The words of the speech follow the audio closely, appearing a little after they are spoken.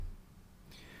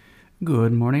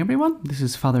Good morning, everyone. This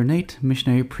is Father Nate,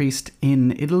 missionary priest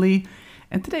in Italy,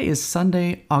 and today is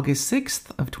Sunday, August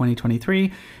 6th of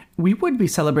 2023. We would be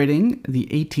celebrating the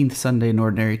 18th Sunday in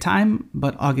Ordinary Time,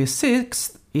 but August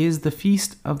 6th is the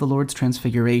feast of the Lord's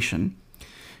Transfiguration.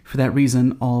 For that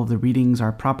reason, all of the readings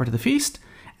are proper to the feast,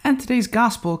 and today's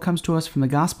Gospel comes to us from the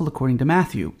Gospel according to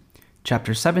Matthew,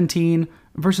 chapter 17,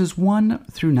 verses 1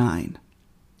 through 9.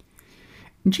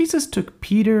 Jesus took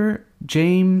Peter,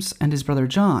 James, and his brother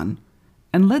John,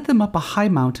 and led them up a high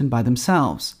mountain by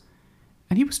themselves.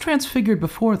 And he was transfigured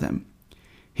before them.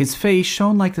 His face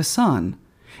shone like the sun,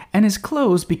 and his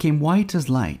clothes became white as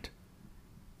light.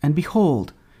 And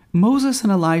behold, Moses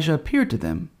and Elijah appeared to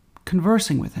them,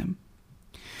 conversing with him.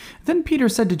 Then Peter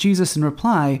said to Jesus in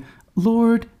reply,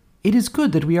 "Lord, it is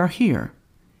good that we are here.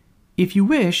 If you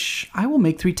wish, I will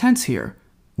make 3 tents here,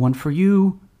 one for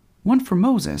you, one for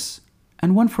Moses,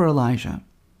 and one for Elijah."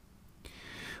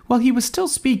 While he was still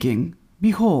speaking,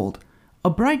 behold,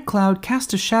 a bright cloud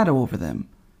cast a shadow over them.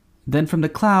 Then from the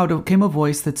cloud came a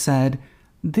voice that said,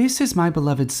 "This is my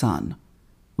beloved Son,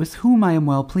 with whom I am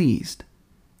well pleased.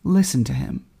 Listen to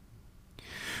him."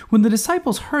 When the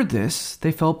disciples heard this,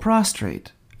 they fell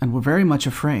prostrate and were very much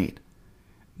afraid.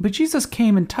 But Jesus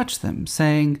came and touched them,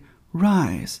 saying,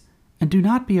 "Rise, and do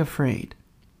not be afraid."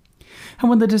 And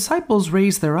when the disciples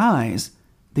raised their eyes,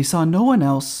 they saw no one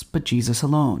else but Jesus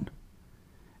alone.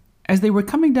 As they were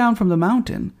coming down from the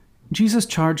mountain, Jesus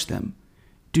charged them,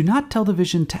 "Do not tell the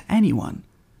vision to anyone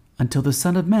until the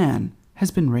Son of Man has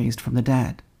been raised from the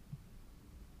dead."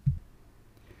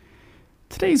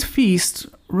 Today's feast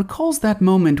recalls that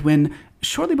moment when,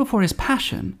 shortly before his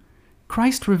passion,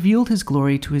 Christ revealed his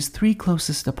glory to his 3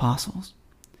 closest apostles.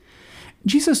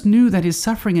 Jesus knew that his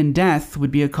suffering and death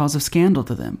would be a cause of scandal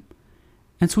to them,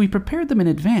 and so he prepared them in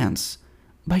advance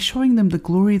by showing them the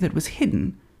glory that was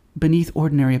hidden beneath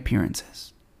ordinary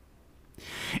appearances.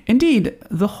 Indeed,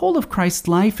 the whole of Christ's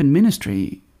life and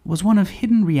ministry was one of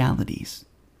hidden realities.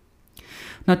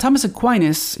 Now, Thomas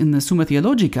Aquinas, in the Summa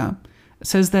Theologica,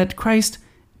 says that Christ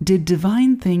did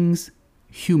divine things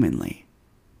humanly.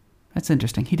 That's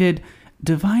interesting. He did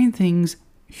divine things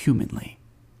humanly,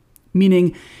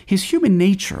 meaning his human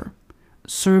nature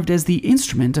served as the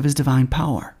instrument of his divine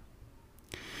power.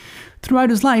 Throughout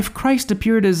his life, Christ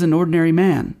appeared as an ordinary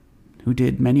man who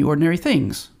did many ordinary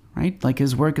things, right? Like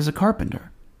his work as a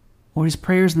carpenter or his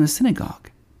prayers in the synagogue.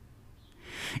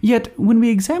 Yet, when we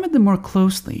examine them more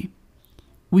closely,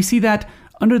 we see that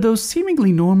under those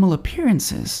seemingly normal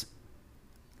appearances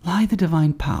lie the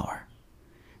divine power,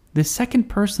 the second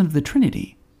person of the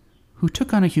Trinity who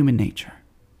took on a human nature.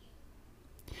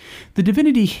 The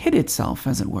divinity hid itself,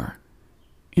 as it were,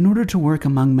 in order to work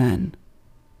among men.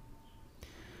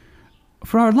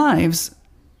 For our lives,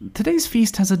 today's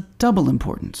feast has a double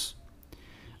importance.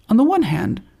 On the one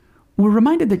hand, we're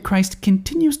reminded that Christ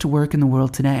continues to work in the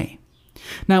world today.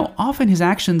 Now, often his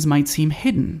actions might seem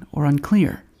hidden or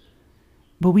unclear,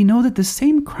 but we know that the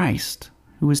same Christ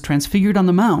who was transfigured on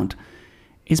the Mount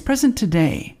is present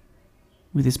today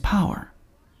with his power,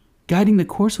 guiding the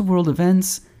course of world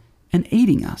events and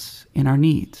aiding us in our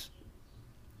needs.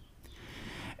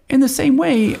 In the same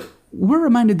way, we're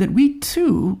reminded that we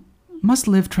too must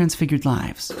live transfigured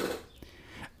lives.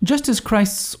 Just as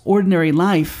Christ's ordinary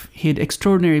life hid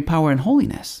extraordinary power and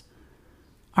holiness,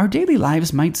 our daily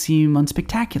lives might seem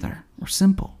unspectacular or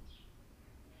simple.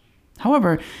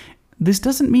 However, this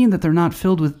doesn't mean that they're not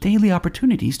filled with daily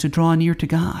opportunities to draw near to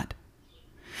God.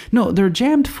 No, they're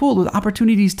jammed full with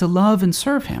opportunities to love and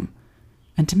serve him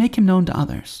and to make him known to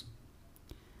others.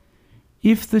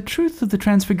 If the truth of the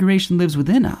Transfiguration lives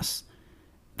within us,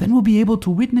 then we'll be able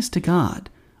to witness to God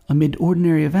amid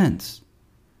ordinary events.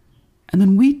 And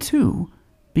then we too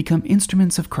become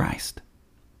instruments of Christ.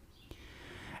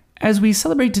 As we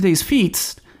celebrate today's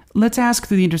feast, let's ask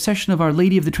through the intercession of Our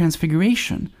Lady of the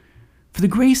Transfiguration for the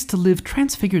grace to live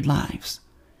transfigured lives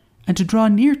and to draw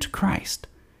near to Christ,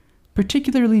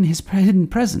 particularly in his hidden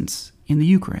presence in the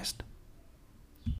Eucharist.